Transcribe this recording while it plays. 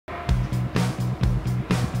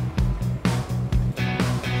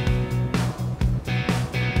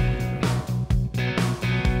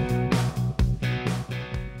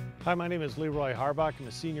Hi, my name is LeRoy Harbach. I'm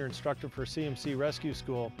a senior instructor for CMC Rescue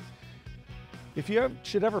School. If you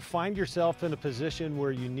should ever find yourself in a position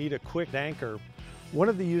where you need a quick anchor, one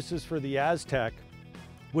of the uses for the AZTEK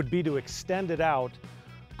would be to extend it out,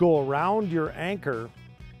 go around your anchor,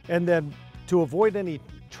 and then to avoid any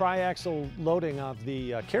triaxle loading of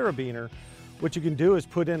the carabiner, what you can do is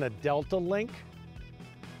put in a delta link.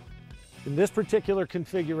 In this particular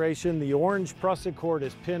configuration, the orange prusik cord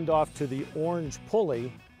is pinned off to the orange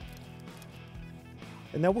pulley.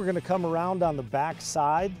 And then we're going to come around on the back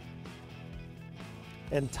side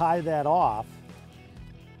and tie that off,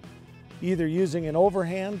 either using an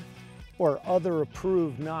overhand or other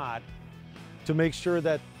approved knot to make sure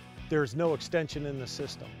that there's no extension in the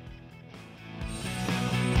system.